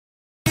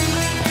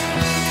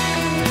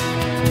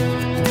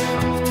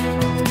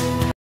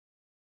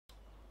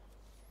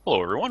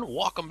Hello everyone,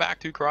 welcome back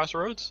to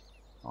Crossroads.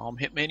 I'm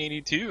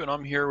Hitman82 and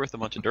I'm here with a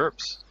bunch of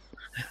derps.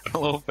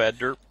 Hello Fad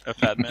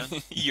Man.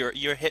 You're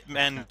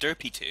Hitman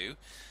Derpy 2,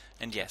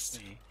 and yes,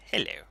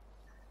 Hey. hello.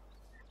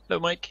 Hello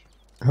Mike.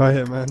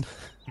 Hiya, man.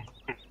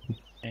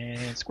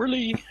 And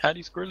Squirrely.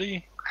 Howdy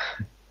Squirrely.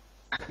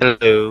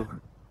 Hello.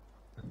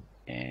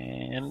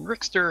 And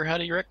Rickster.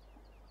 Howdy Rick.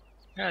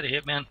 Howdy,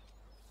 Hitman.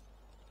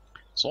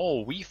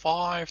 So we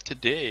 5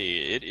 today.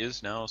 It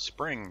is now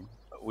spring.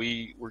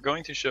 We were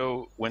going to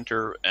show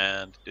winter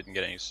and didn't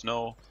get any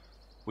snow,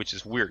 which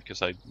is weird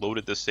because I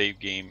loaded the save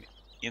game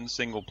in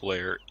single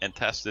player and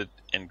tested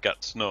and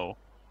got snow.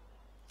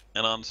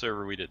 And on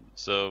server we didn't.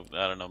 So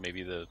I don't know,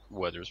 maybe the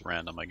weather's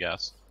random, I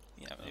guess.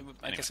 Yeah,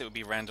 I guess it would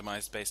be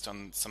randomized based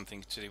on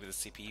something to do with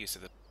the CPU, so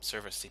the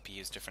server CPU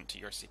is different to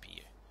your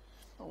CPU.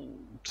 Oh,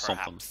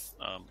 something.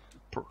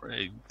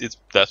 Perhaps.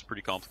 That's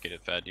pretty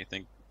complicated, Fad. You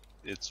think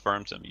it's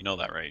farm sim? You know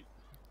that, right?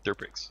 They're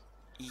bricks.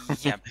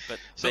 Yeah, but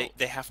So-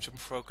 they have to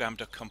program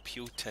the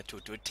computer to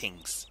do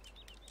things.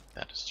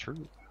 That is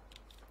true.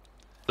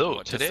 So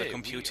What today, does the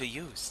computer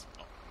use?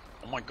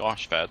 oh my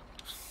gosh, Fad.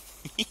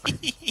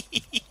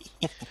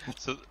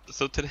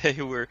 So today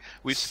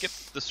we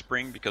skipped the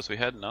spring because we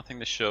had nothing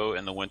to show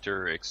in the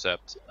winter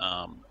except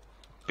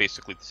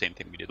basically the same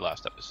thing we did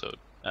last episode.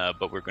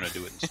 But we're going to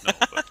do it in snow,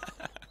 but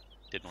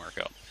didn't work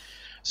out.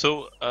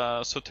 So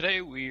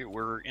today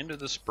we're into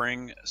the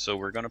spring, so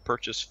we're going to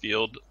purchase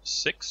Field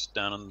 6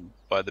 down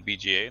by the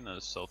BGA in the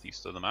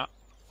southeast of the map.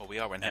 Well, we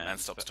are when Hitman And-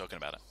 stops talking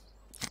about it.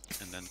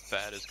 And then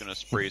Fad is going to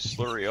spray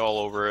slurry all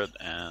over it,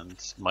 and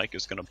Mike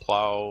is going to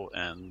plow,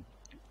 and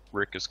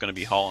Rick is going to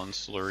be hauling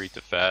slurry to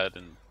Fad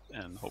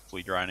and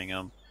hopefully drowning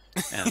him.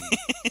 And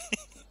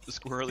the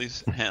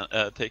Squirrely's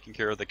taking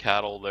care of the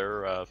cattle.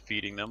 They're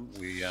feeding them.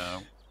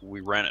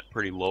 We ran it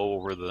pretty low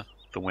over the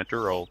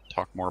winter. I'll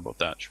talk more about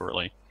that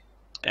shortly.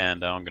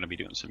 And I'm going to be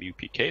doing some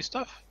UPK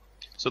stuff.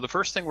 So the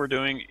first thing we're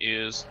doing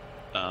is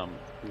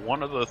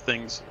one of the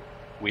things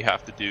we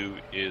have to do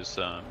is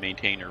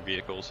maintain our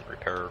vehicles and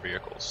repair our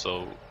vehicles.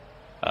 So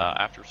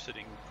after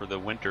sitting for the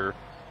winter,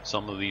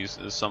 some of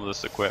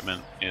this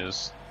equipment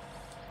is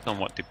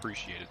somewhat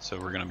depreciated. So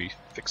we're going to be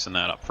fixing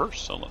that up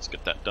first. So let's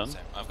get that done. So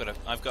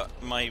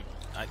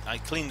I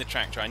cleaned the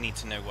tractor. I need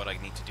to know what I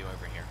need to do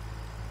over here.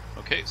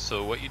 Okay,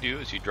 so what you do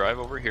is you drive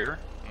over here,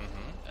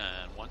 Mm-hmm.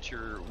 and once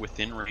you're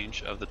within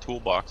range of the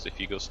toolbox, if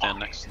you go stand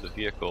next to the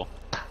vehicle,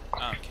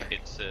 Okay.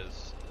 it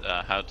says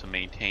how to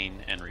maintain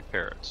and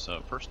repair it.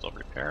 So first I'll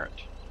repair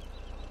it,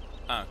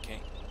 Okay.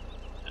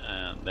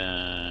 and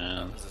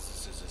then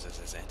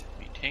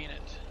maintain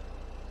it.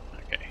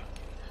 Okay,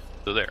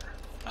 so there.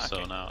 So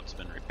Okay. now it's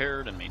been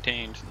repaired and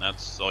maintained, and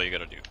that's all you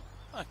gotta do.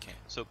 Okay.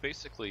 So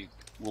basically,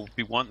 we'll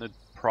be wanting to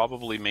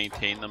probably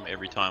maintain them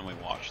every time we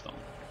wash them.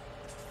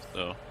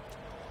 So,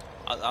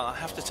 I'll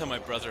have to tell my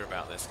brother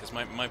about this because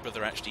my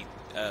brother actually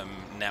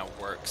now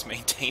works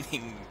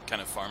maintaining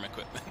kind of farm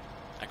equipment,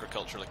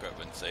 agricultural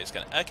equipment. So he's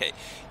kind of okay.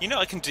 You know,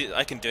 I can do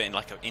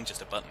it in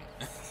just a button.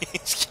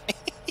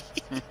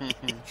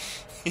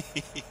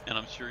 and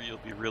I'm sure you'll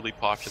be really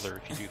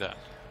popular if you do that.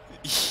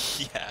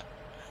 Yeah.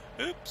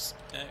 Oops.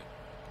 No.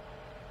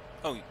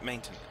 Oh,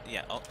 maintenance.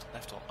 Yeah. Alt,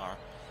 left, alt, R.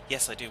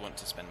 Yes, I do want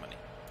to spend money.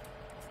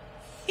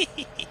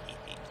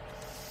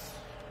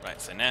 Right.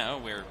 So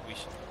now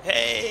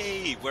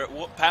Hey, we're at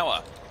what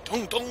power?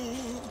 Dong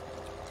dong.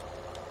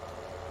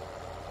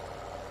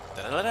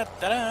 Da da da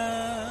da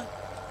da.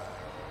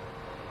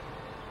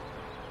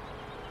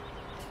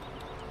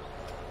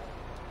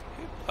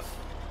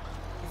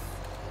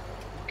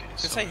 Okay, I could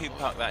say who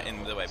parked that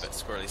in the way, but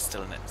Squirrely's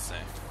still in it, so.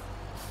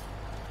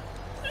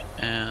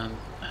 And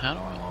how do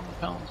I load the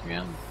pallets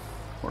again?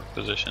 Work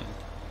position.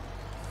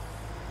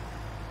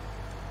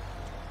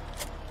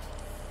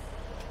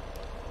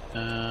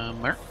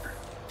 Where?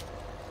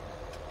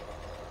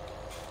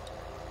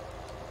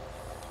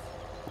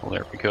 Well,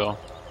 there we go.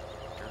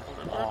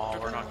 Oh,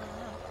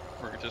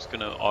 we're just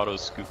gonna auto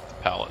scoop the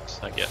pallets,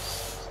 I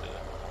guess, instead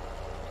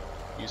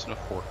of using a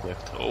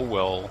forklift. Oh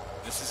well.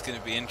 This is going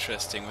to be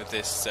interesting with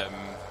this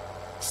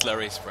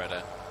slurry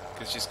spreader,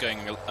 because just going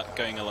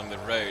along the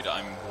road,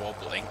 I'm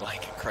wobbling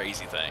like a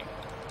crazy thing.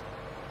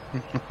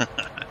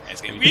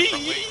 It's going to You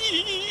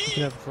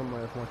can have the front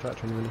way of my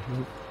tractor in a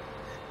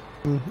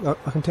minute.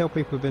 I can tell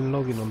people have been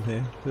logging on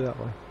here. Do it that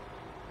way.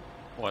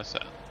 What's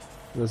that?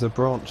 There's a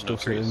branch No still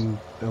sitting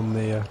on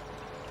the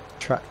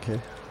track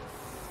here.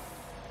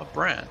 A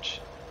branch?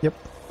 Yep.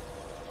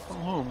 From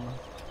whom?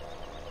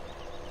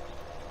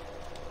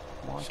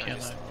 Why So can't I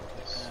just, move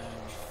this?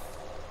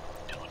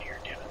 Down here,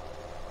 damn it.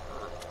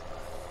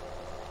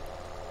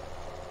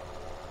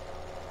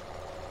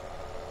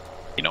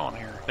 You know, on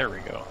here. There we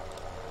go.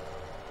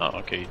 Oh,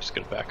 okay, you just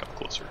gotta back up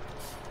closer.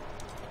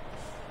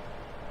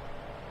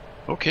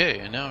 Okay,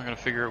 and now I'm gonna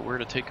figure out where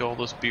to take all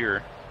this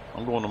beer.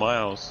 I'm going to my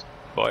house.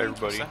 Bye,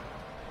 everybody.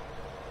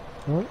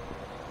 Alright.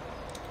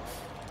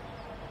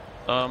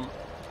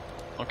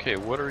 Okay,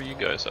 what are you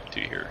guys up to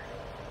here?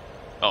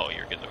 Oh,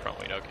 you're getting the front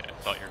weight. Okay, I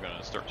thought you were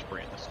gonna start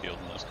spraying this field,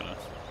 and I was gonna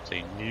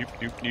say nope,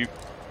 nope, nope.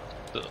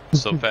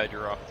 So Fad,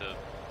 you're off to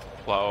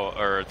plow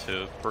or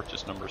to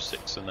purchase number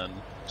 6 and then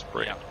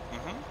spray. Yeah.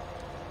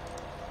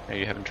 Are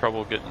you having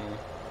trouble getting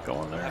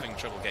going there? I'm having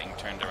trouble getting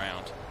turned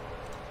around.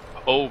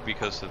 Oh,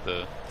 because of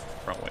the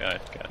front way. I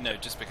got No,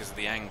 just because of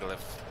the angle of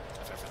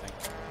everything.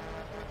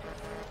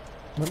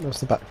 That's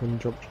the back when you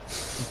dropped.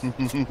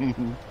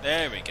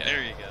 There we go.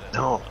 There you go.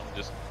 No. I'll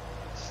just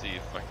see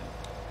if I can.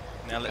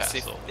 Now let's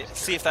pass all these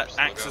see if that characters.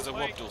 acts Look as a out,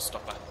 Mike. wobble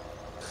stopper.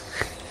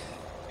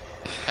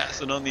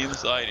 Passing on the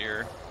inside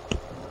here.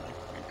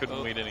 I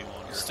couldn't wait any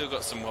longer. We've still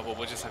got some wobble.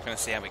 We're just going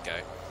to see how we go.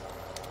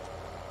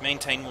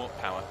 Maintain warp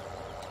power.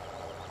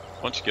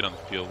 Once you get on the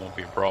field, it won't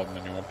be a problem,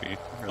 and you won't be.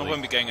 Really I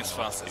won't be going as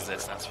going off fast the as field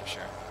this, very that's much. for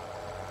sure.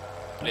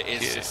 But it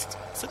is Okay.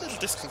 just—it's a little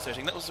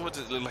disconcerting. That was what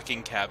it looked like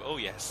in cab. Oh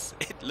yes,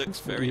 it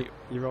looks very.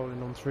 You're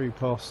rolling on through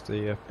past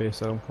the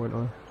BSL point,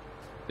 are you?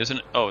 Isn't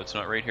it? Oh, it's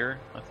not right here?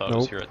 I thought it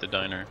was Nope. here at the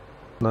diner.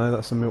 No,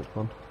 that's the milk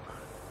one.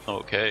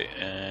 Okay,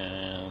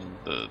 and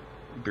the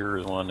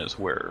beer one is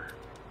where?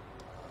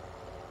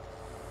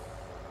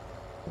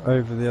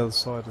 Over the other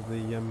side of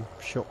the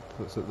shop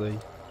that's at the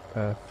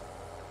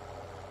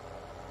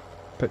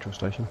petrol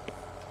station.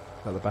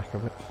 At the back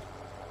of it.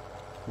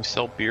 We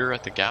sell beer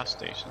at the gas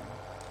station.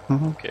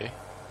 Mm-hmm. Okay.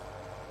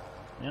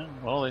 Yeah,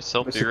 well, they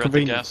sell It's a beer at the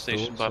convenience gas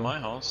station store, by so- my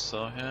house,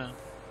 so yeah.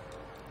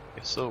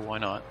 Guess so, why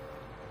not?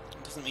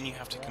 It doesn't mean you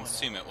have to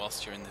consume it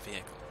whilst you're in the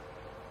vehicle.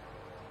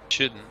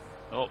 Shouldn't.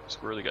 Oh,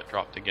 Squirrely got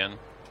dropped again.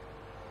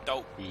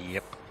 Oh,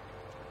 Yep.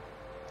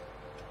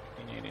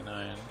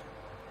 1989.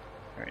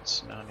 Alright,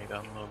 so now I need to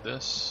unload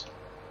this.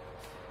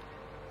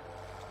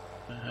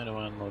 How do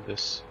I unload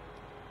this?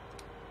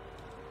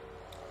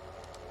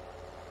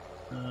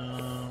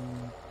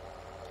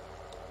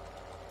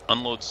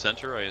 Unload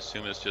center, I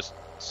assume is just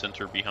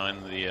center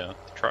behind the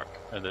truck,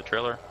 the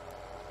trailer.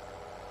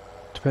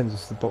 Depends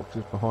if the box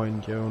is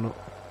behind you or not.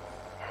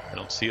 I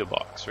don't see a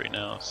box right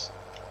now.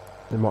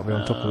 It might be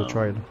on top of the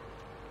trailer.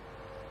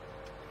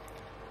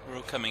 we're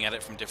all coming at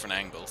it from different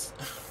angles.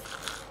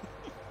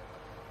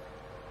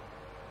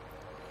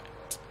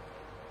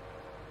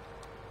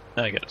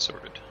 I got it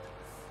sorted.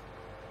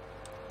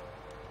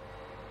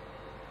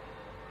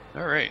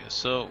 Alright,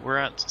 so we're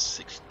at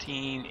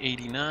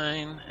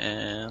 1689,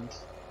 and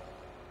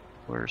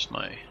where's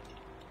my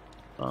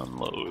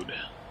unload?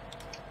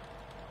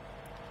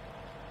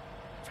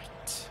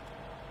 Right.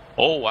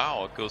 Oh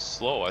wow, it goes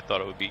slow. I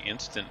thought it would be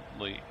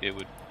instantly. It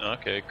would.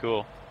 Okay,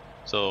 cool.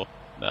 So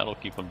that'll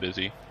keep them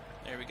busy.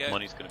 There we go.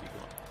 Money's gonna be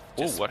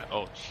going. Just- Oh what?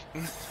 Oh. I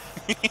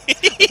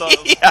thought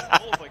it was,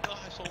 oh my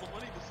gosh! All the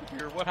money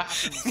disappeared. What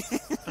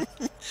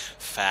happened?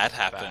 Fad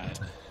happened.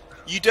 Bad.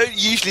 You don't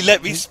usually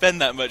let me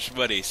spend that much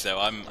money, so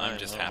I'm I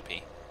just know.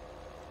 happy.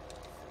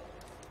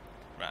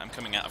 Right, I'm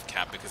coming out of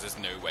cab because there's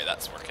no way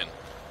that's working.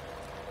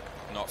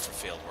 Not for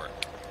field work.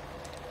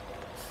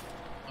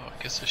 Oh,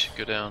 I guess I should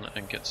go down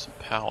and get some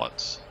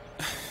pallets.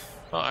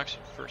 Oh,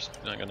 actually, first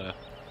I'm gonna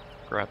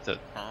grab that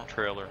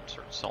trailer and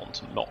start selling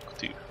some milk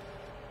too.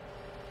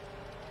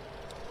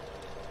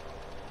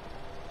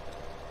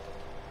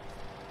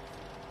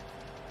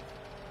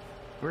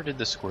 Where did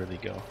the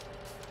squirrely go?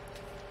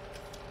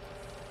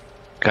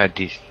 Got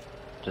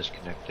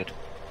disconnected.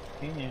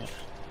 Yeah.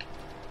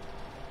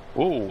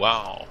 Oh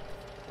wow,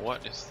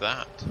 what is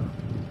that?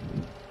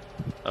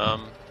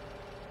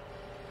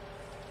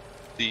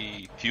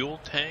 The fuel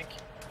tank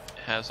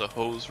has a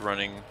hose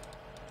running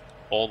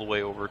all the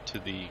way over to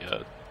the.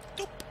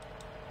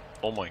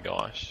 Oh my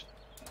gosh,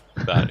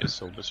 that is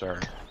so bizarre.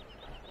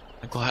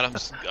 I'm glad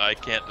I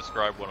can't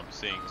describe what I'm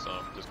seeing, so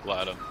I'm just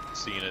glad I'm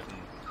seeing it, and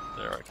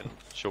there I can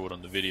show it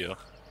on the video.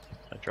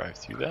 I drive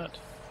through that.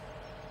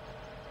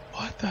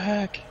 What the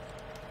heck?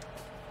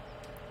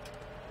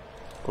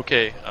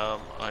 Okay,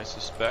 I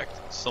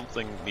suspect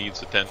something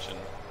needs attention.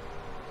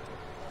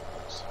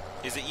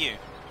 Is it you?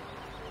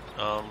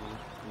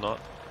 Not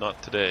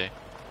today.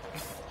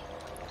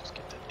 Just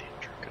get that damn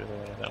truck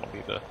out of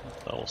there.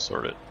 That'll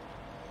sort it.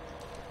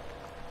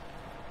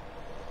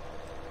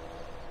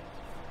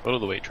 Go to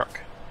the way, truck.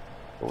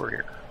 Go over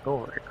here. Go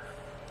over here.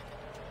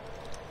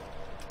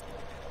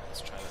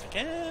 Let's try that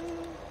again.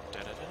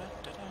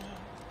 Da-da-da-da-da.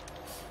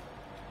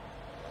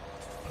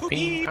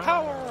 Beam Hoogie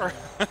power!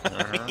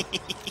 Uh-huh.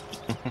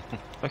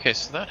 Okay,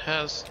 so that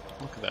has,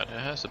 look at that, it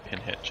has a pin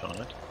hitch on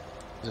it.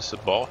 Is this a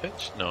ball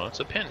hitch? No, it's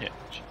a pin hitch.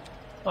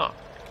 Huh,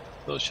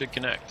 those should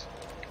connect.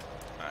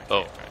 Okay,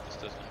 Oh, right. this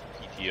doesn't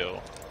have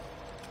PTO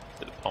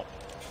to the pump.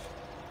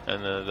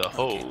 And the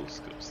hose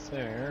goes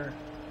there.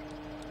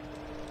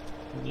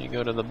 And you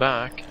go to the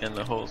back, and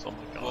the hose, oh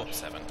my Warp gosh.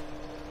 7.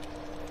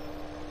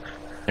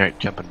 Alright,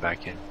 jumping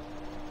back in.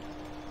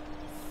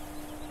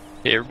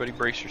 Hey, everybody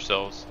brace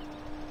yourselves.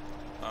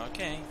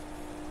 Okay.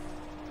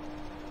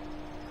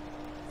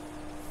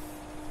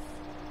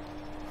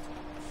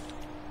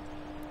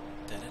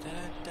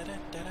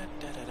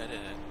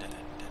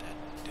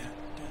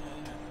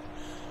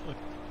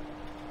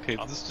 Okay,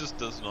 this just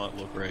does not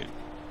look right.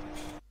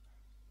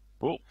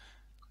 Whoa.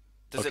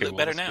 Does it Okay, look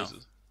well, better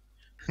this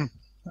now? is-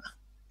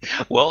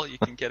 Well, you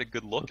can get a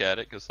good look at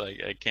it because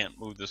I can't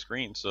move the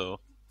screen, so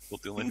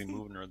the only thing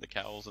moving are the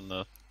cows and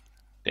the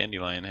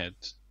dandelion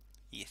heads.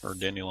 Yes. or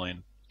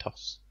dandelion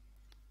tufts.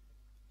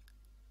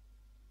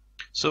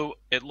 So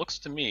it looks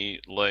to me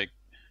like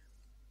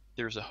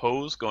there's a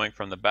hose going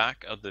from the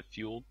back of the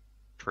fuel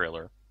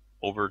trailer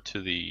over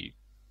to the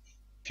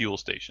fuel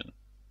station.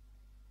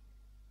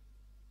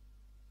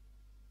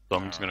 So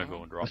I'm just gonna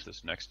go and drop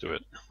this next to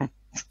it.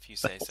 If you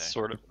say That's so.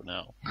 sort of for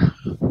now.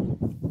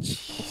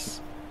 Jeez.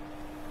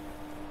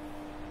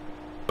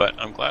 But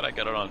I'm glad I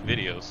got it on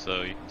video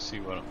so you can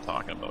see what I'm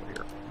talking about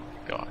here. Oh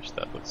my gosh,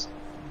 that looks...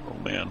 Oh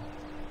man.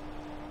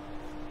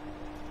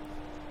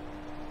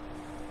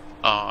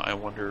 I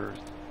wonder,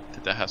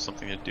 did that have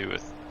something to do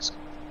with...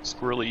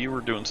 Squirrely, you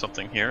were doing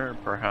something here,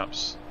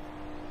 perhaps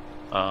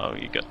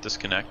you got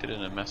disconnected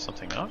and it messed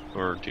something up?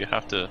 Or do you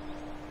have to...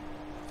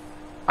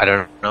 I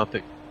don't know if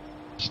it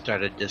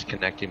started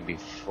disconnecting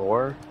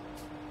before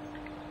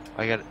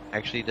I got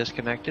actually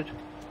disconnected.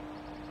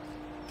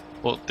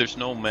 Well, there's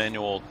no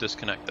manual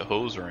disconnect the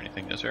hose or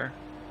anything, is there?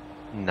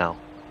 No.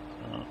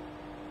 Oh.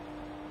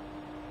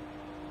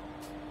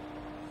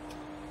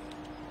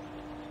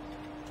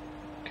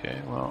 Okay,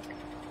 well...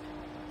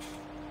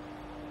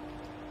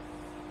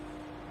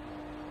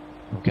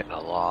 I'm getting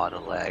a lot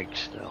of lag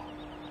still.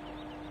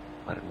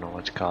 I don't know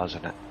what's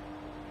causing it.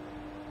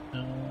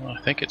 I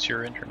think it's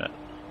your internet.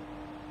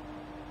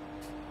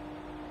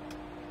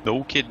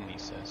 No kidding, he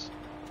says.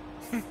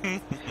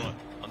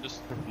 I'm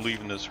just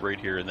leaving this right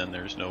here, and then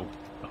there's no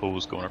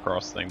hose going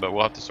across the thing, but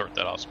we'll have to sort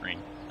that off screen.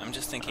 I'm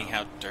just thinking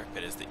how derp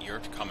it is that you're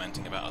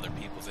commenting about other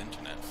people's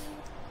internet.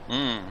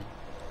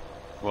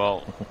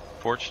 Well,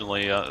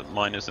 fortunately,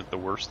 mine isn't the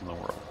worst in the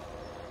world.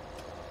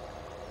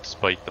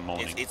 Despite the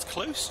moaning. It's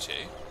close to.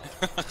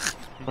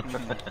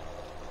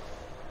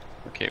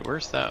 Okay,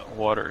 where's that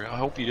water? I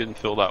hope you didn't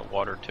fill that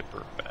water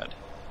tipper bad.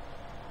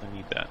 I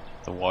need that.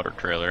 The water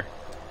trailer.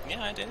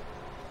 Yeah, I did.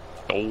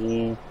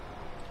 Oh.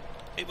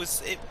 It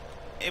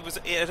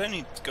had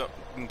only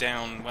gotten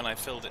down when I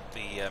filled it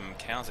the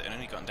cows. It had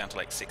only gotten down to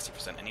like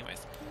 60%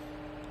 anyways.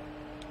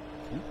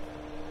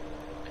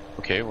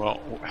 Okay, well,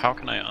 how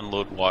can I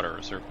unload water?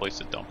 Is there a place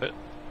to dump it?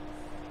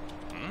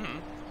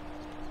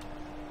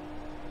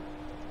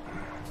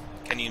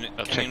 Can you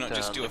not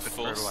just do a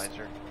full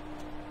fertilizer?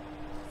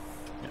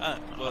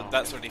 well,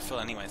 that's already full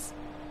anyways.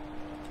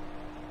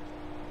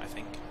 I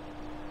think.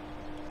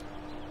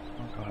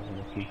 Oh god,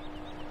 Loki.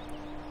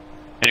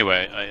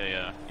 Anyway,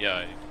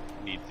 I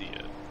need the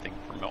thing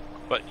for milk.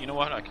 But you know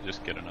what? I can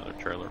just get another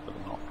trailer for the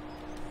milk.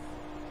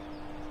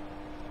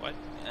 What?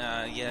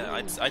 Yeah,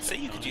 I'd say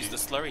you could use the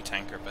slurry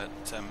tanker, but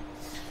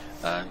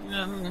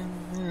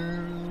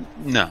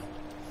No,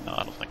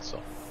 I don't think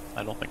so.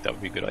 I don't think that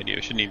would be a good idea.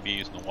 We shouldn't even be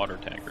using the water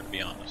tanker, to be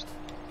honest.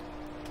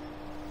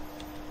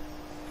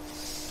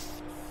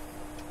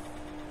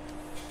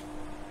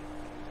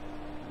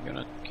 You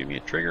gonna give me a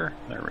trigger?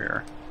 There we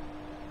are.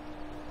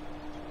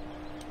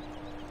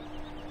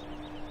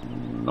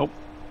 Nope.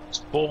 It's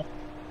full.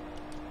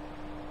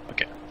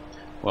 Okay.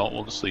 Well,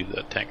 we'll just leave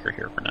the tanker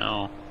here for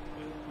now.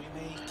 will we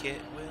make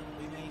it? Will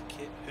we make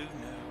it? Who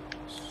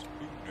knows?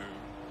 Who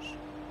knows?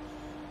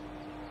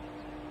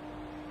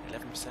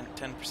 11%,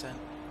 10%. Are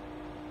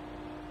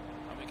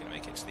we gonna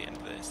make it to the end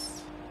of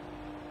this?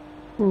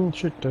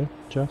 Should do,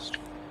 just.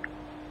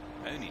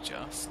 Only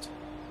just.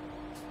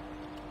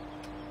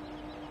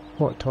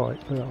 Quite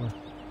tight, put it that way.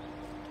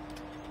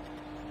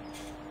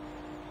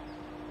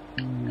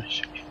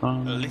 Should be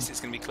fine. Well, at least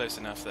it's gonna be close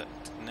enough that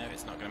no,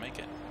 it's not gonna make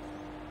it.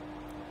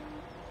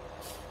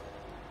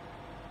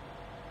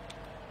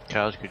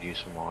 Cows could use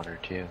some water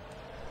too.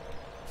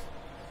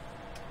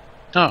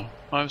 Oh,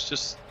 I was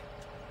just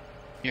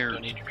here. Do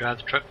I need to drive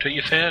the truck till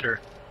you fed, or?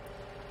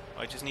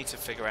 I just need to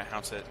figure out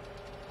how to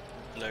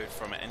load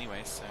from it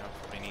anyway, so I'll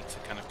probably need to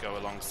kind of go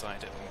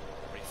alongside it and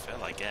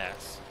refill, I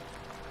guess.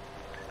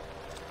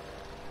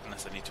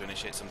 Unless I need to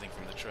initiate something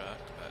from the truck,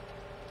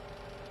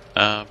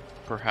 but...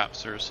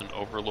 Perhaps there's an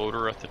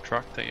overloader at the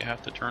truck that you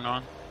have to turn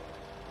on.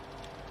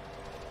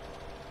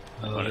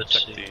 Let's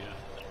check see.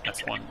 the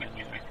F1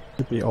 menu.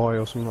 Could be I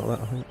or something like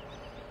that, I think.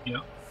 Yeah.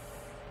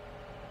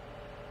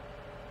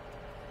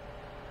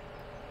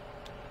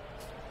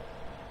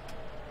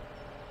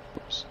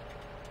 Oops.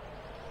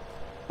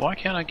 Why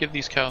can't I give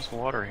these cows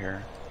water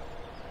here?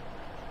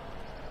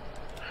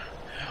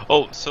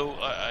 Oh, so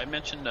I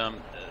mentioned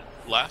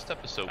last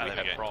episode we there we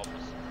had go.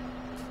 problems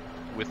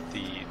with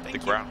the Thank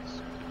you.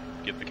 grass.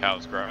 Give the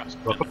cows grass.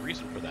 And the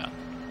reason for that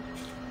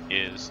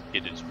is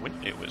it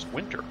was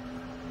winter,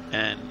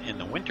 and in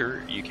the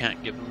winter you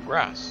can't give them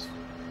grass.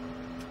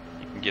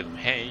 You can give them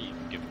hay, you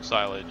can give them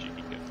silage, you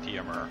can give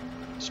TMR,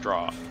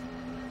 straw,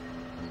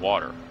 and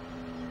water.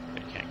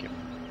 But you can't give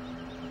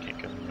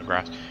them the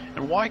grass.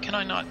 And why can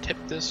I not tip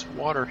this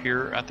water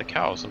here at the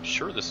cows? I'm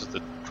sure this is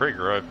the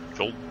trigger. I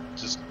filled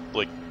just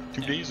like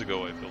 2 days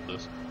ago. I filled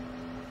this.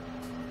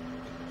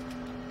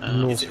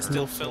 Is it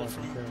still filled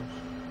from...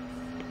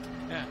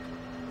 Yeah.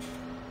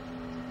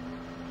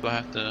 Do I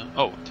have to...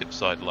 Oh, tip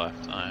side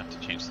left. I have to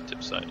change the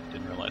tip side.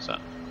 Didn't realize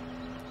that.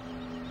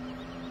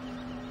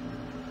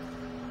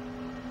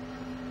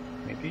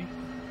 Maybe?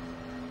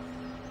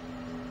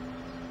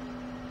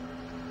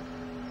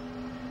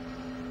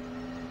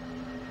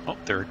 Oh,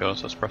 there it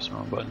goes. Let's press the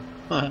wrong button.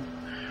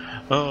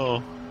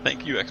 Oh,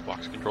 thank you,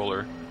 Xbox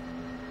controller.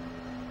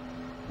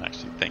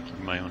 Actually, thank you,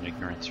 my own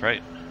ignorance,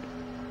 right?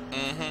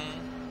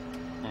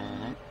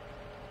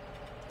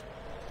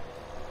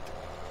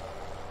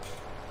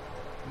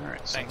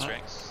 Alright, so Thanks,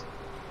 Rick. that's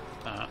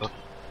that.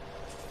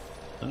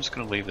 I'm just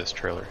going to leave this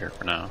trailer here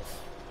for now.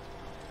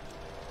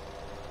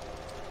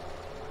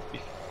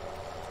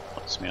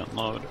 Lets me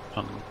unload,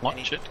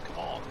 unlaunch it, come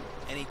on.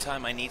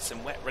 Anytime I need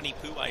some wet runny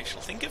poo, I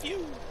shall think of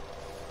you.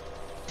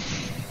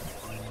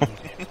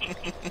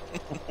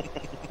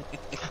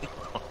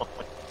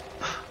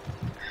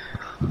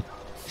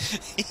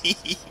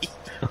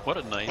 What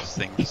a nice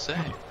thing to say.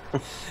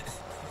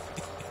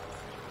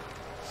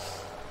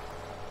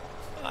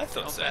 I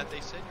thought so.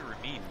 They said you were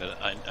mean, but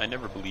I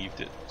never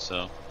believed it,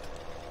 so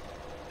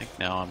I think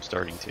now I'm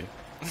starting to.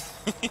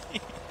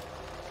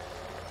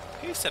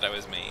 Who said I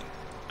was mean?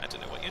 I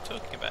don't know what you're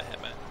talking about,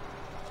 Hitman.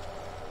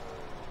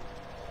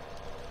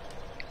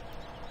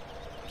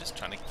 I'm just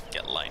trying to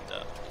get lined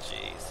up.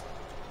 Jeez.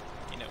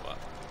 You know what?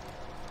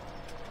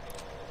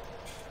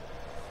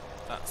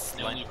 That's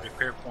The only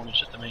repair point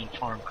is at the main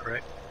farm,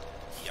 correct?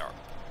 Yarp.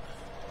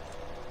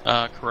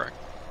 Correct.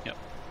 Yep.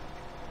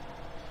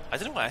 I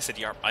don't know why I said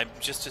yarp. I'm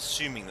just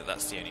assuming that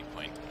that's the only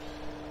point.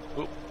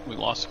 Oh, we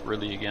lost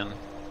Squirrely again.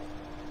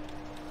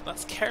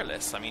 That's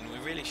careless. I mean, we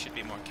really should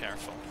be more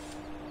careful.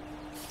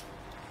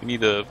 We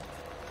need to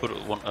put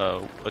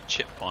a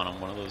chip on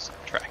him, one of those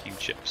tracking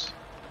chips.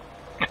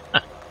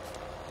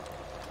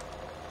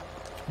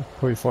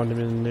 Probably find him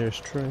in the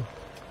nearest tree.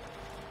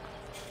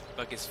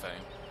 Bug his phone.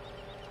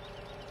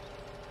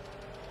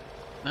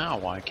 Now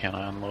why can't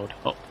I unload?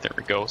 Oh, there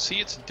we go.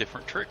 See, it's a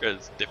different trigger.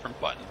 It's a different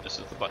button. This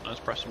is the button I was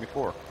pressing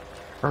before.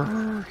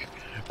 Erg,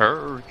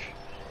 erg.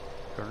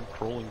 Darn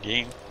crawling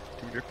game.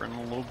 2 different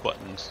little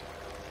buttons.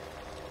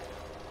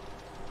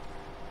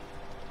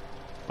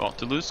 Well,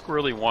 to lose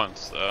Squirrely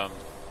once,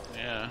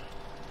 yeah,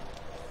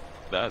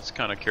 that's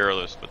kind of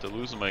careless. But to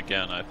lose him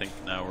again, I think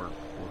now we're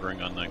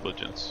bordering on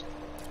negligence.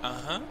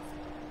 Uh-huh.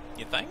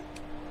 You think?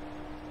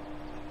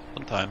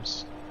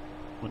 Sometimes,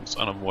 when it's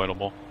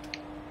unavoidable.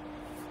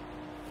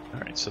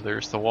 Alright, so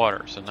there's the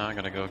water, so now I'm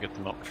gonna go get the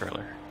milk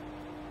trailer.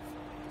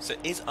 So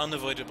is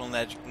unavoidable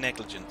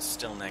negligence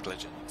still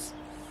negligence?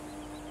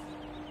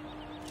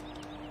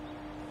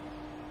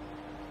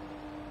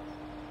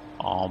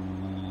 Because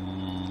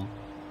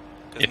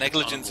If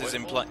negligence it's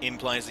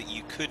implies that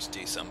you could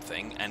do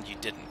something and you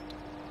didn't.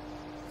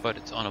 But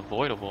it's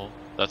unavoidable,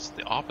 that's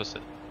the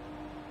opposite.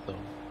 So,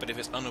 But if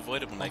it's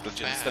unavoidable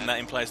negligence, bad. then that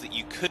implies that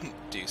you couldn't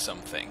do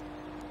something.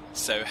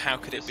 So how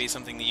could it be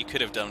something that you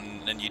could have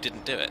done and you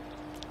didn't do it?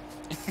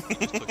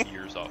 just took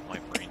years off my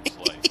brain's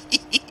life.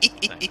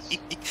 Thanks.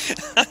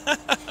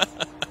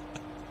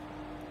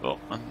 Oh,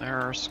 and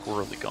there's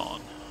Squirrely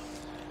gone.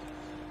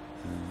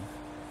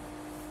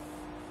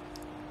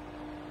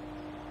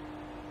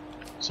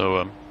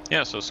 So,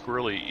 yeah, so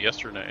Squirrely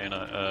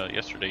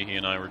yesterday he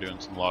and I were doing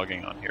some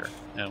logging on here,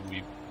 and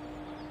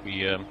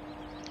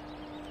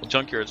well,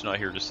 Junkyard's not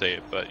here to say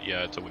it, but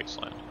yeah, it's a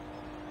wasteland.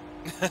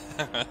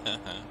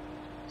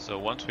 So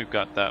once we've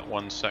got that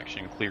one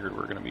section cleared,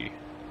 we're going to be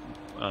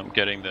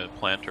getting the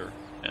planter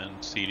and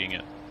seeding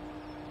it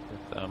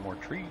with more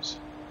trees.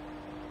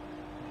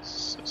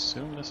 Let's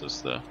assume this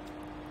is the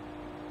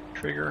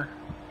trigger.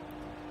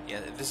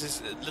 Yeah, this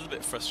is a little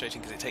bit frustrating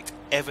because it takes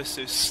ever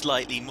so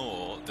slightly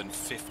more than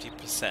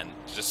 50%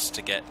 just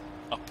to get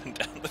up and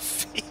down the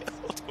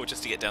field, or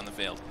just to get down the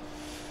field.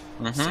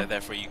 So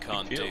therefore you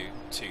can't do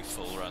 2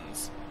 full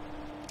runs.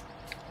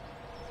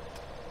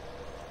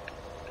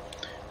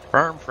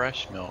 Farm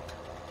fresh milk.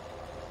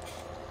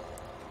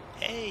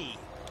 Hey!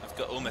 I've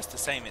got almost the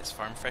same, it's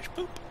farm fresh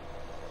poop.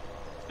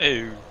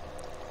 Oh.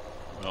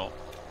 Well,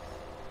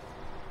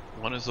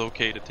 one is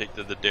okay to take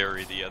to the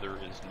dairy, the other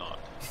is not.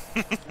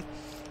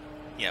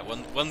 Yeah,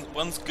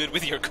 one's good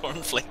with your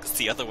cornflakes,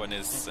 the other one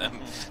is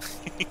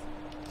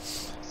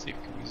Let's see,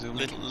 can we zoom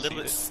in? little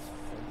bit,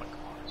 Oh my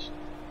gosh.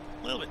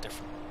 a little bit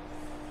different.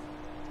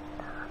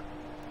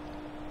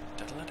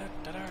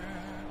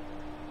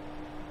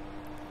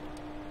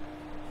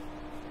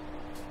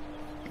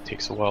 It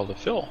takes a while to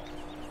fill.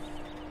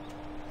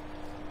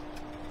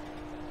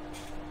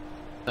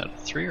 That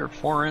 3 or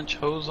 4 inch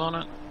hose on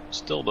it?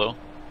 Still though.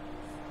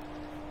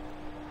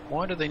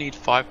 Why do they need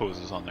 5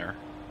 hoses on there?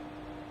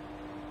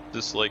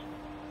 Just like...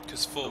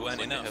 Because 4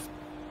 weren't enough.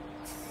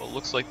 Well, it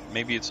looks like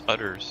maybe it's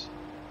udders.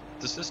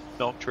 Does this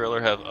milk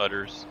trailer have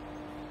udders?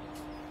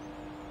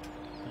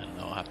 I don't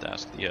know, I'll have to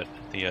ask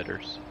the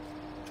udders.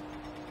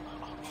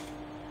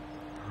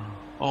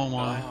 Oh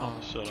my, oh,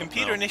 shut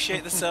Computer up now.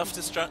 initiate the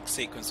self-destruct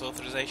sequence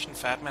authorization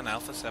Fadman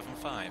Alpha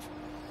 75.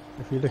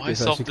 If you look, Why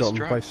it's actually got on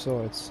self-destruct? both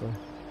sides, so...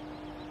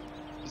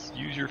 Just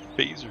use your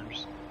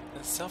phasers.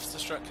 It's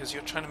self-destruct because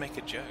you're trying to make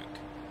a joke.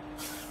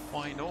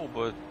 Well, I know,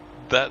 but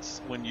that's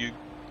when you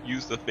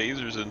use the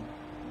phasers and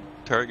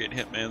target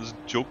Hitman's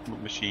joke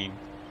machine.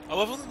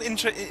 Oh, I wasn't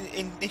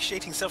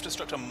initiating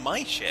self-destruct on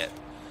my ship.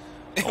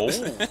 Oh.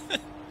 So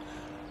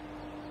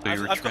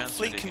I've got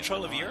fleet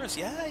control of yours.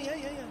 Yeah.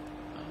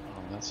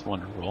 Oh. That's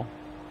wonderful.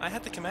 I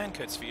had the command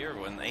codes for your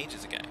one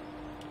ages ago.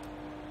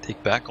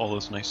 Take back all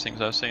those nice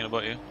things I was saying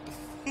about you.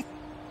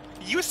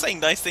 You were saying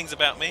nice things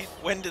about me?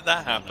 When did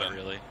that happen? Not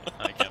really.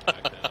 I can't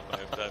back that up. I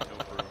have no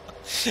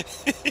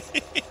proof.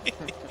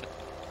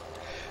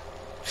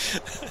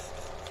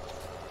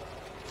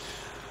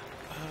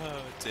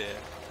 Oh dear.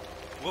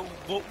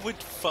 What would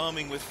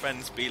farming with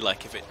friends be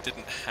like if it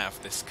didn't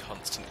have this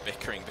constant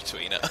bickering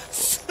between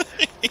us?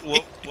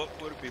 what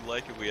would it be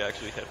like if we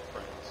actually had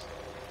friends?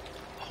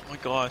 Oh my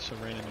gosh, I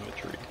ran into a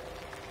tree.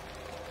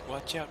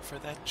 Watch out for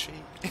that tree.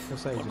 I'll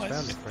say you just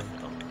found a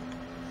friend.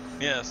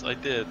 Yes, I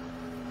did.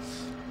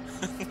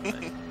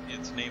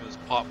 Its name is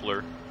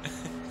Poplar.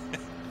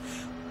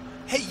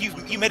 Hey,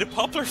 you made a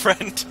poplar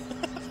friend.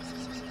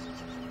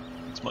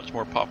 It's much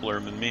more popular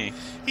than me.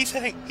 He's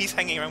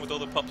hanging around with all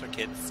the poplar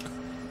kids.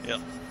 Yep.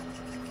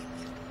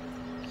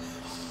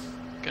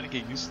 Gotta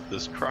get used to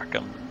this truck.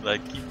 I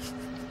keep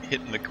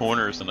hitting the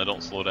corners and I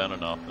don't slow down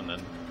enough, and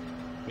then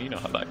well, you know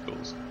how that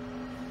goes.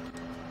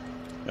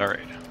 All right,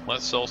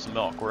 let's sell some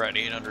milk. We're at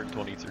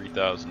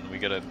 823,000. We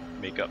gotta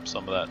make up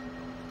some of that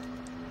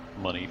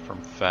money from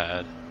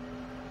FAD.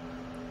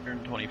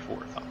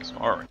 124,000.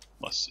 All right,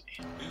 let's see.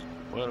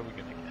 What are we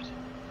gonna get?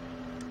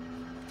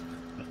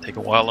 It'll take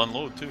a while to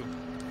unload too.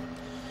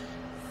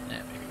 Yeah,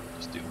 maybe we'll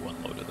just do one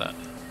load of that.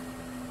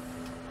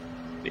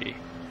 B.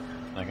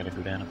 I gotta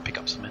go down and pick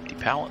up some empty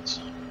pallets.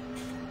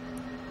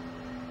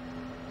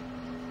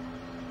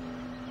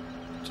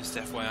 Just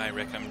FYI,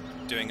 Rick, I'm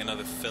doing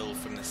another fill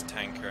from this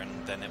tanker,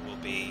 and then it will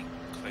be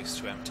close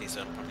to empty,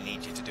 so I'll probably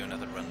need you to do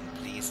another run,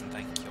 please, and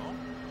thank you all.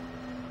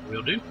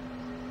 Will do.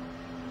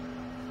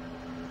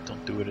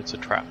 Don't do it, it's a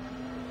trap.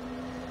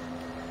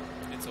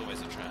 It's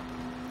always a trap.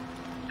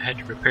 I had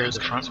to repair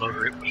the front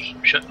loader. It was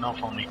shutting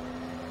off on me.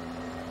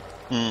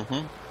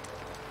 Mm-hmm.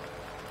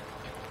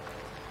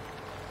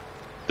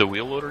 The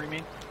wheel loader, you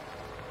mean?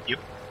 Yep.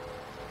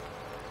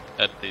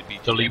 At the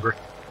beach. The lever.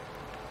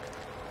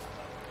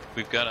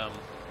 We've got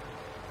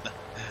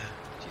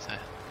Jeez,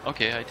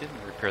 okay, I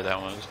didn't repair that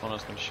one. It was one I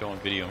was going to show on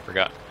video and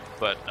forgot.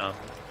 But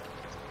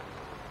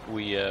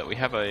we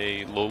have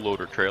a low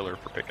loader trailer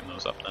for picking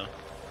those up now.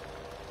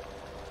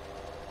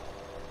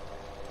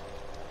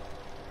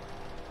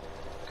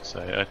 Cause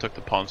I took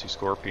the Ponzi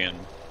Scorpion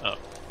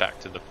back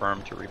to the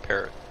farm to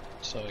repair it.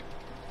 So I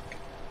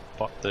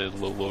bought the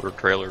low loader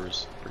trailer.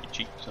 Is pretty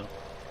cheap. So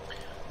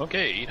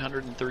okay,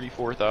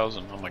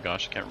 834,000. Oh my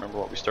gosh, I can't remember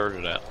what we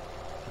started at.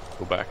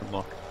 Go back and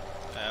look.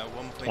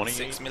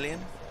 1.6 million.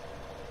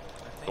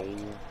 I think.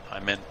 Oh, I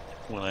meant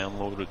when I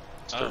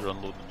started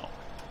unloading the milk.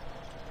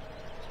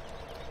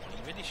 You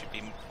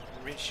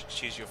really should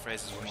choose your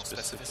phrases with more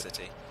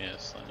specificity.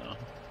 Yes, I know.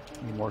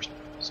 Need more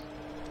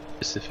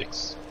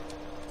specifics.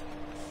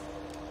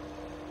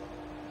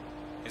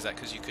 Is that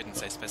because you couldn't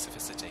say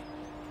specificity?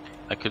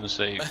 I couldn't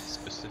say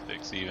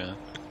specifics even,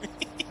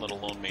 let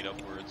alone made up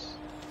words.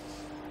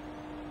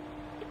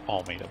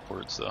 All made up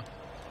words though.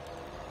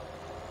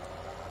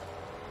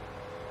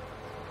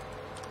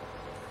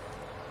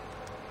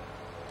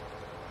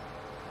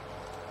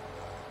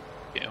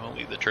 Yeah, we'll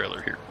leave the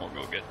trailer here. We'll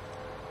go get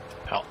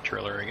pallet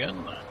trailer again.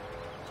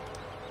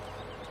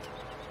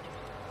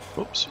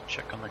 Oops,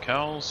 check on the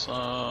cows.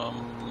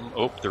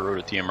 Oh, they wrote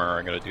a TMR.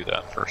 I gotta do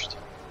that first.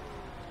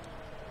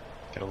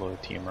 Get a load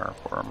of TMR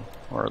for them,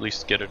 or at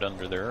least get it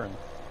under there. And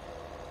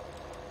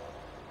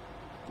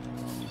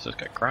this has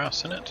got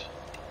grass in it.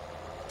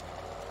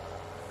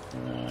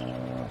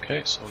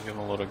 Okay, so we'll give them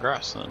a load of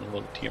grass and then a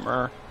load of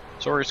TMR.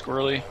 Sorry,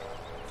 squirrely.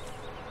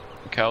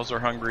 The cows are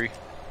hungry.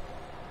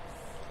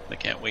 They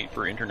can't wait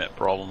for internet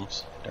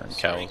problems. Darn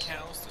Sorry, cows.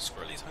 cows, the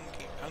squirrely's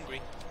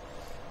hungry.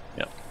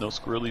 Yep, no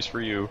squirrelies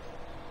for you.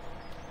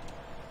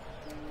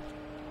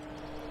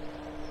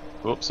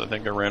 Whoops, I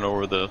think I ran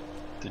over the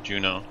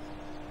Juno.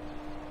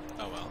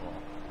 Oh well.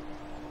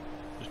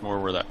 There's more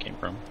where that came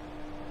from.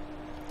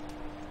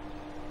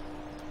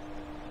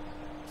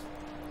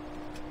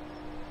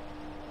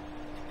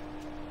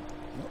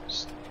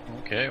 Oops.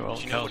 Okay, well,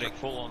 Do the you know cows what are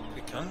full on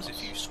becomes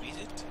grass. if you squeeze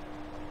it?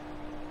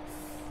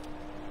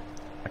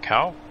 A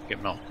cow?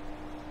 Get milk.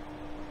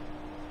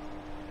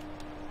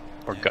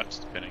 Or Yeah. guts,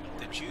 depending on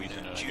The where you're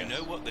squeezing it, I Do you know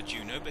guess. what the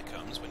Juno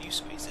becomes when you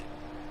squeeze it?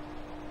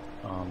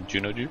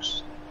 Juno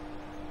juice?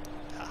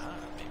 Haha,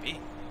 maybe.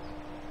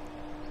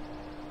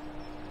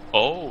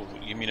 Oh,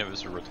 you mean it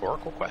was a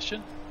rhetorical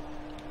question?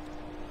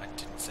 I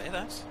didn't say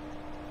that.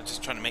 I'm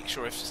just trying to make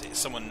sure if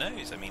someone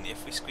knows. I mean,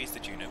 if we squeeze the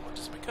Juno, what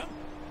does it become?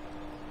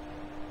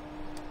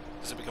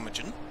 Does it become a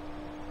gin?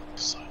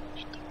 Silage.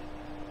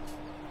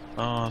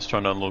 Oh, I was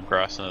trying to unload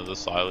grass into the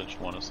silage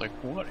one. It's like,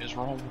 what is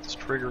wrong with this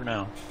trigger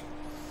now?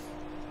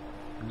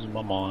 Losing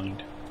my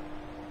mind.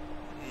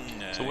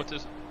 No. So what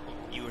does...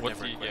 You were what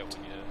never do you get equipped.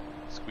 when you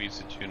squeeze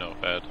the Juno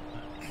fed?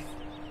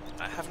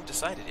 I haven't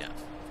decided yet.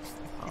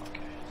 Okay.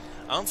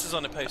 Answers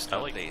on a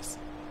postcard, like- please.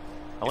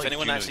 I If like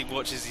anyone Juno actually juice.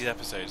 watches these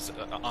episodes,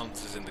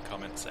 answers in the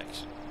comment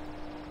section.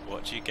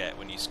 What do you get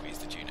when you squeeze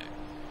the Juno?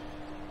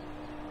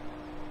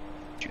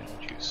 Juno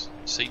juice.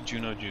 Say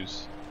Juno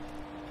juice.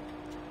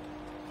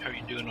 How are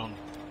you doing on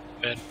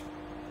bed?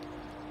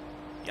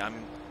 Yeah,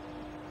 I'm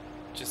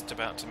just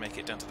about to make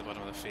it down to the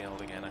bottom of the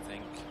field again, I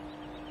think.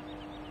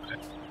 Okay.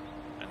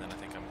 And then I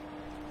think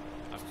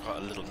I've got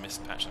a little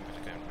mist patch I'm going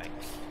to go and make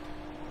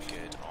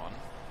good on.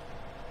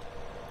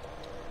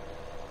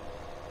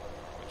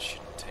 Which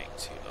shouldn't take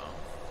too long.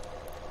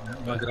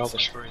 I'll get all the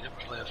slurry that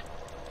was left.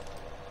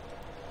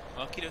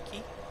 Okie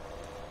dokie.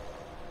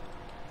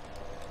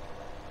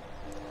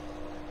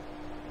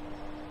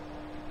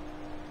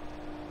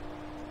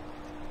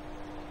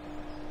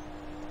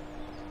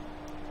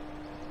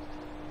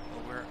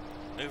 Well, we're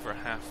over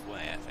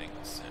halfway, I think,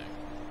 so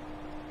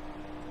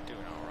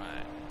doing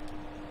alright.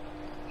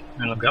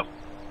 And I've got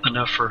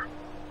enough for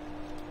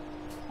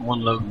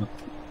one load and a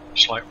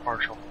slight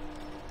partial.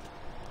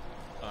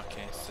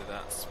 Okay, so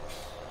that's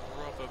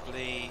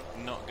probably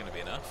not going to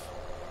be enough.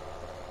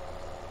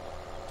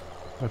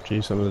 I have to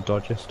use some of the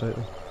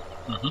digestator.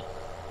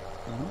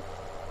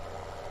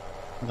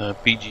 The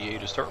PGA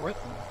to start with.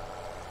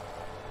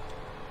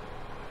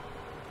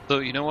 So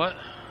you know what?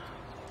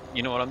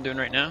 You know what I'm doing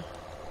right now?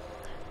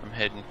 I'm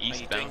heading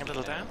eastbound. Are you doing a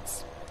little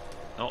dance?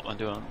 No, I'm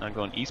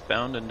going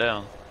eastbound and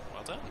down.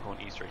 Well done. I'm going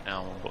east right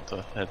now. I'm about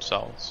to head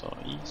south. So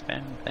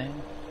eastbound,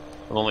 down.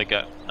 I've only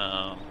got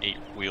 8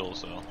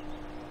 wheels, though.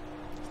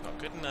 Not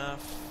good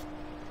enough.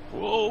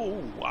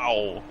 Whoa!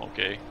 Wow.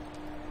 Okay.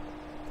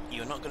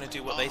 You're not going to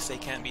do what they say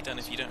can't be done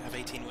if you don't have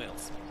 18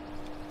 wheels.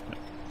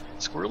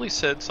 Squirrely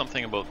said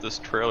something about this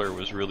trailer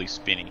was really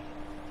spinny.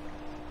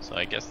 So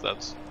I guess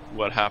that's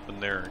what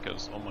happened there,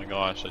 because oh my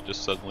gosh, I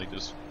just suddenly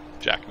just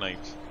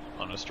jackknifed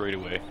on a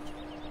straightaway.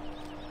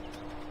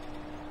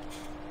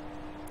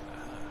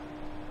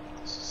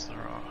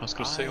 I was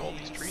going to say all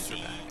these trees are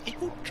back. A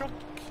truck.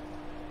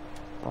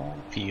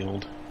 Wrong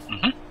field.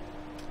 I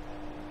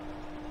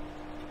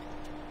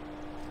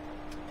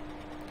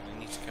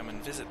need to come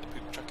and visit the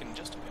poop truck in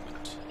just a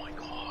moment. Oh my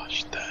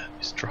gosh, that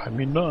is driving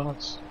me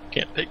nuts.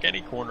 Can't take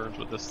any corners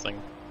with this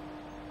thing.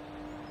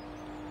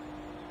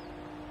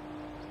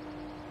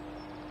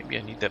 Maybe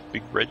I need that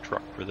big red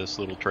truck for this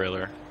little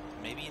trailer.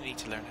 Maybe you need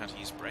to learn how to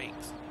use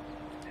brakes.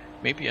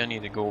 Maybe I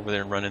need to go over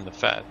there and run in the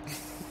fat.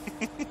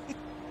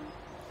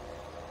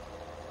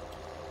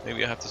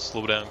 Maybe I have to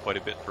slow down quite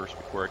a bit first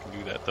before I can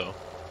do that, though.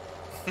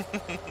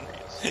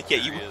 Yeah,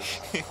 you.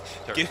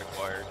 Start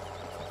required.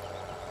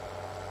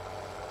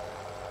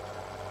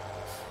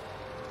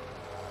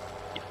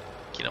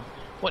 Get him.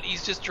 What?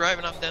 He's just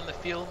driving up down the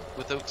field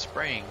without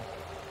spraying.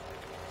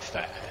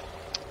 Fat.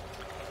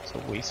 So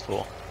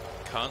wasteful.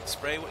 Can't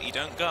spray what you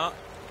don't got.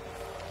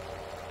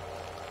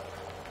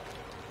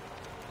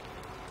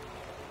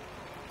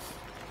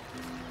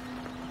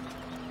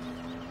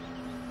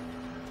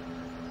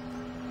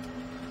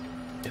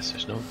 Guess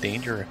there's no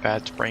danger of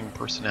bad spraying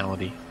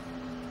personality.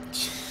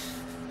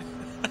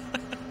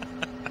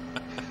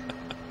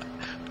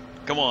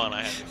 Come on,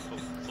 I had to put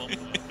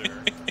something up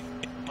there.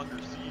 I'm under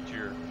siege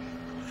here.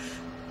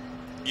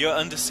 You're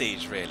under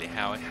siege, really.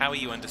 How are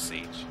you under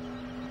siege?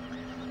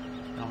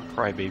 I'm a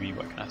crybaby,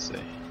 what can I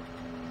say?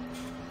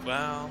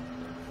 Well,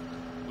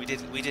 we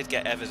did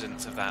get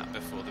evidence of that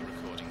before the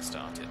recording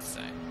started,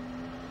 so.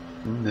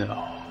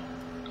 No.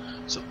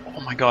 So,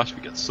 oh my gosh, we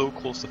got so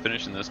close to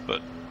finishing this,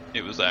 but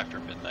it was after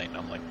midnight, and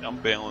I'm like, I'm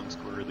bailing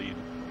Squirrely,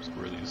 and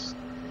Squirrely's,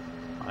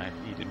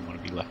 he didn't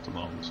want to be left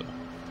alone,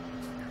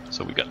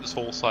 so we got this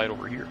whole side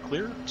over here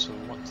cleared. So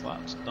once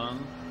that's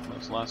done,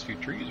 those last few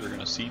trees, we're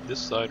gonna seed this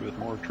side with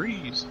more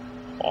trees.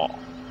 Oh.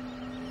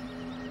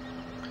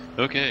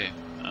 Okay.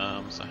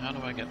 So how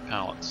do I get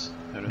pallets?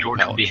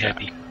 George will be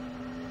happy.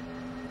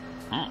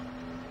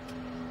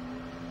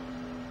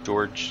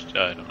 George,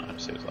 I don't know how to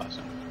say his last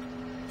name.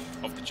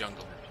 Of the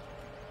jungle.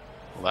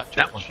 Well,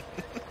 That one.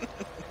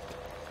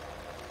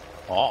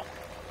 Oh.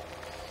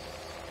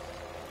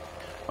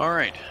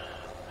 Alright.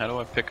 How do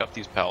I pick up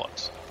these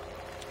pallets?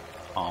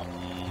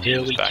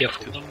 Very just back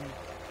carefully. to them.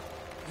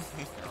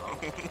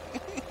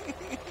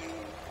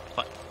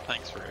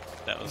 Thanks, Rick.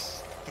 That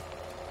was...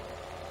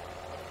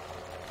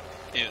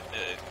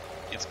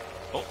 It's...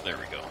 Oh, there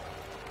we go.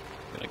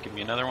 Gonna give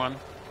me another one.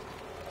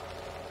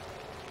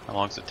 How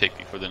long does it take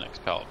before the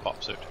next pallet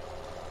pops out?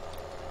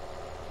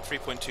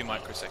 3.2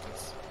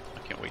 microseconds. I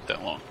can't wait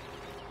that long.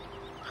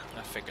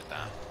 I figured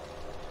that.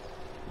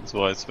 That's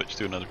why I switched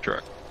to another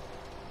truck.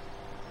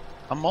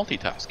 I'm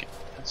multitasking.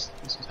 This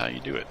is how you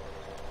do it.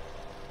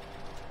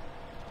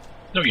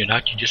 No, you're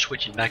not. You're just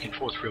switching back and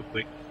forth real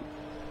quick.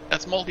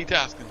 That's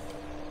multitasking.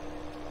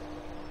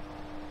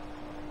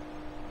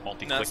 No,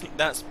 Multi-clicking.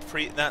 that's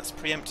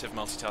preemptive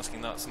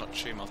multitasking. That's not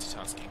true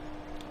multitasking.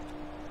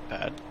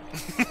 Bad.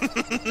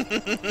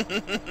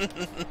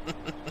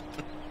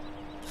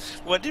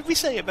 What did we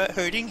say about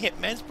hurting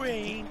Hitman's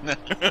brain? I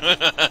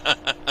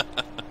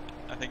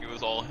think it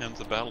was all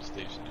hands at battle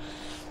station.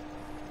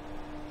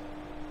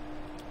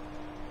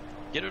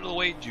 Get out of the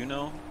way,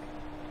 Juno.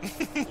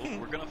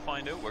 We're gonna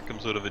find out what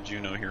comes out of a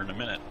Juno here in a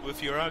minute. Well,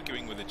 if you're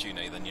arguing with a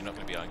Juno, then you're not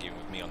going to be arguing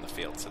with me on the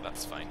field, so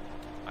that's fine.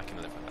 I can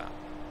live with that.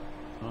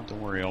 Oh,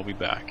 don't worry, I'll be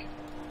back.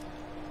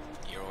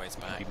 You're always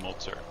back. Beat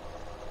Mozart.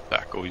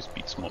 Back always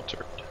beats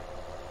Mozart.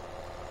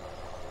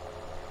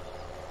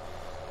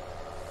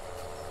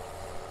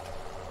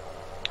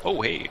 Oh,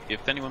 hey,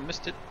 if anyone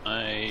missed it,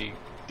 I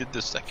did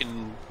the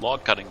second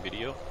log cutting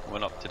video.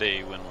 Went up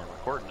today when we're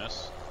recording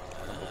this,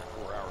 about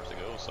 4 hours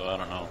ago, so I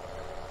don't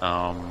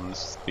know.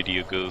 This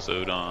video goes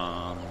out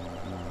on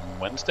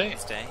Wednesday?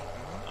 Wednesday.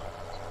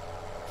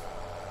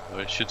 So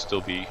it should still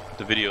be,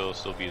 the video will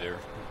still be there,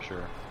 I'm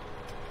sure.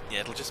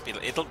 Yeah, it'll just be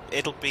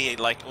it'll be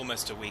like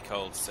almost a week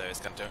old, so it's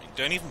gonna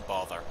don't even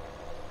bother.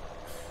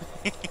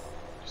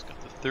 Just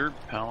got the third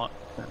pallet.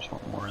 There's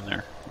one more in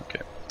there.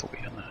 Okay, what'll be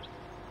on that?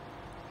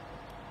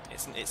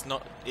 It's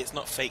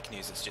not fake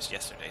news. It's just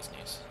yesterday's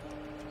news.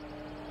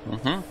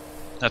 Mm-hmm.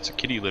 That's a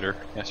kitty litter.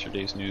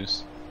 Yesterday's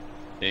news.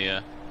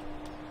 They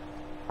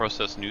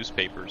process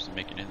newspapers and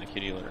make it into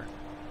kitty litter.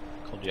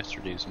 Called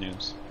yesterday's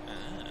news.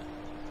 Ah.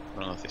 I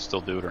don't know if they still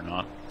do it or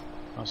not.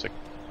 I was a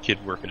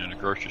kid working in a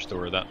grocery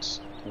store. That's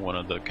one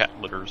of the cat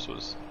litters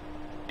was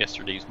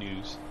yesterday's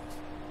news.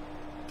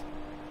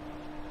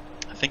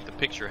 I think the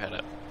picture had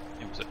it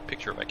was a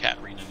picture of a cat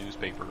reading a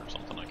newspaper or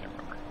something. I can't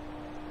remember.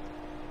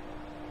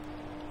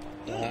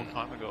 A long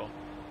time ago.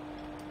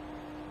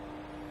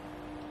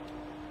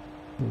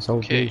 It's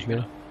old Okay, news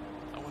now.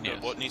 I wonder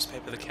Yes. what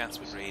newspaper the cats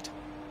would read.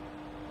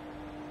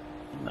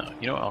 No,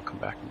 you know what? I'll come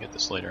back and get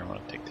this later. I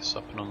want to take this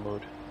up and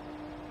unload.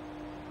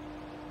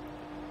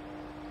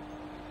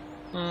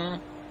 I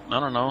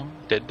don't know.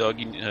 Dead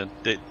doggy,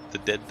 the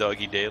dead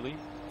doggy daily.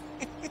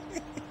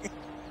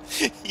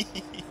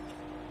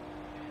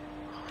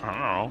 I don't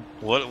know.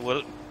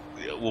 What?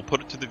 We'll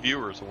put it to the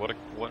viewers. What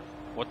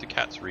do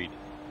cats read?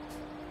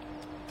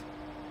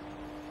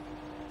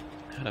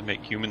 How to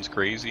make humans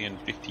crazy in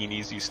 15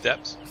 easy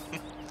steps.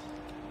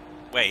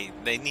 Wait,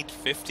 they need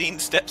 15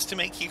 steps to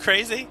make you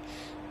crazy?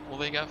 Well,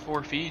 they got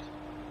 4 feet.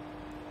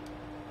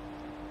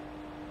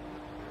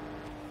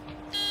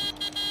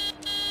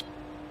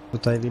 The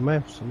Daily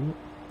Mail, isn't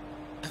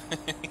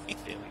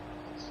it?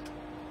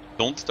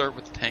 Don't start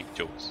with the tank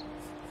jokes.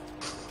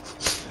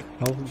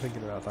 I wasn't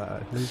thinking about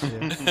that actually.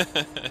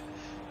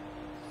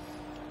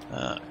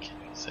 Yeah. Okay,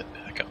 set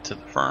back up to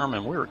the farm,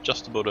 and we're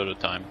just about out of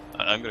time.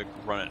 I'm gonna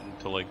run it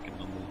until I can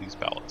unload these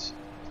pallets.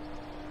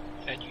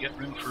 And you got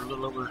room for a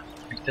little over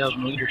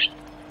 3,000 liters.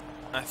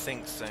 I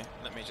think so.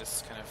 Let me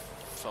just kind of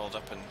fold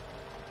up, and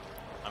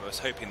I was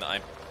hoping that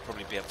I'd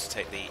probably be able to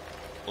take the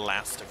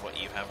last of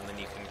what you have, and then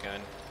you can go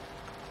and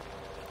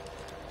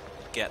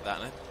get that.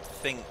 And I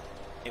think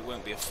it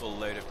won't be a full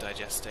load of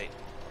digestate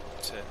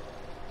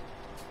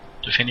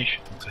To finish?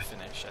 to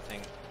finish, I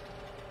think,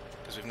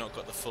 because we've not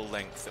got the full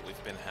length that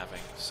we've been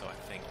having, so I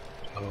think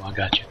Oh, I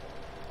got you.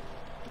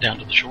 Down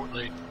to the short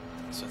leg.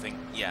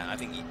 I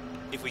think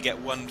if we get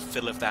one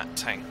fill of that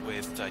tank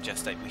with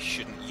digestate, we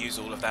shouldn't use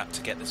all of that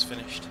to get this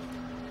finished.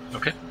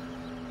 Okay.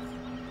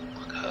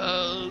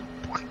 Oh,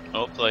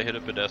 I hit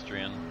a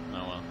pedestrian.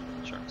 Oh well,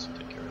 insurance will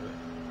take care of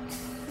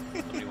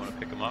it. Somebody want to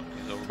pick him up?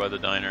 He's over by the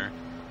diner.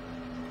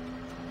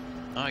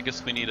 Oh, I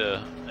guess we need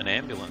an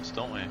ambulance,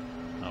 don't we?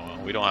 Oh well,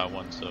 we don't have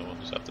one, so we'll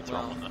just have to throw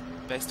Well, him in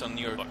based on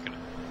your the bucket.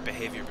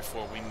 behaviour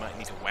before, we might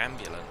need a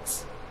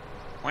wambulance.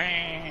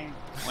 Wang,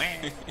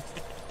 wang.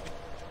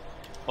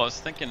 Well, I was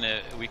thinking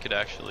that we could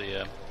actually,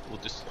 we'll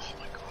just, oh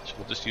my gosh,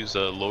 we'll just use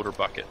a loader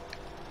bucket.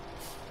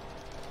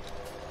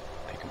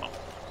 Pick him up.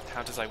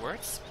 How does that work?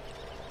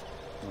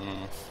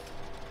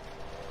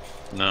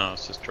 No,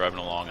 it's just driving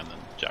along and then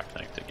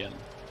jackknifed again.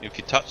 If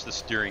you touch the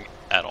steering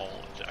at all,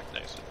 it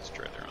jackknifes with this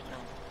trailer on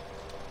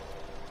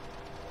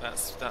there.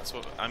 That's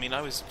what I mean.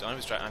 I was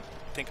driving. I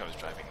think I was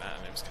driving that,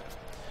 and it was kind of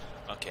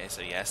okay.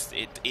 So yes,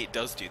 it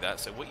does do that.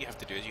 So what you have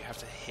to do is you have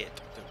to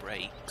hit the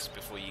brakes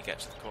before you get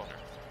to the corner.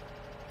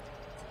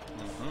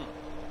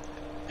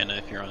 And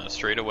if you're on a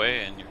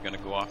straightaway and you're going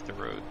to go off the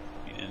road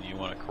and you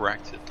want to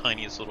correct the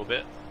tiniest little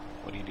bit,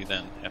 what do you do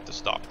then? You have to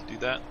stop to do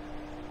that?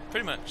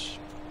 Pretty much.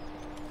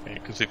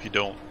 Because if you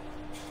don't,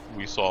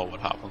 we saw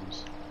what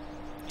happens.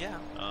 Yeah.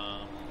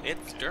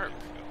 It's derp.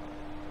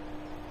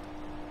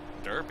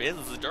 Derp is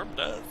as derp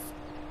does.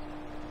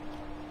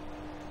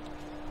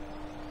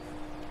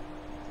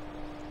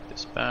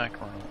 This back,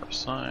 run over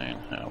sign.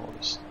 We'll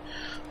just...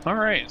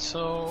 Alright,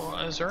 so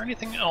is there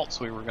anything else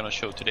we were going to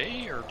show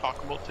today or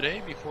talk about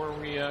today before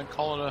we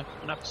call it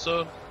an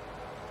episode?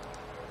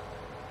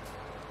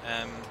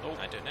 I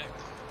don't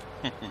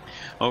know.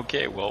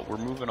 Okay, well, we're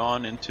moving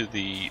on into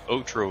the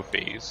outro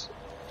phase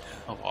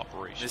of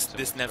operations.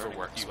 This never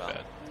works well.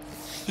 Bad.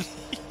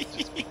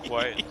 Just be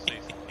quiet and say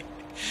something.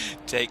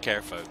 Take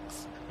care,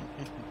 folks.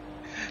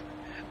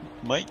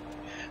 Mike?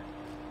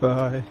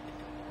 Bye.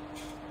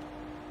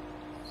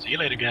 See you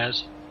later,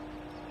 guys.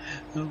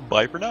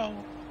 Bye for now.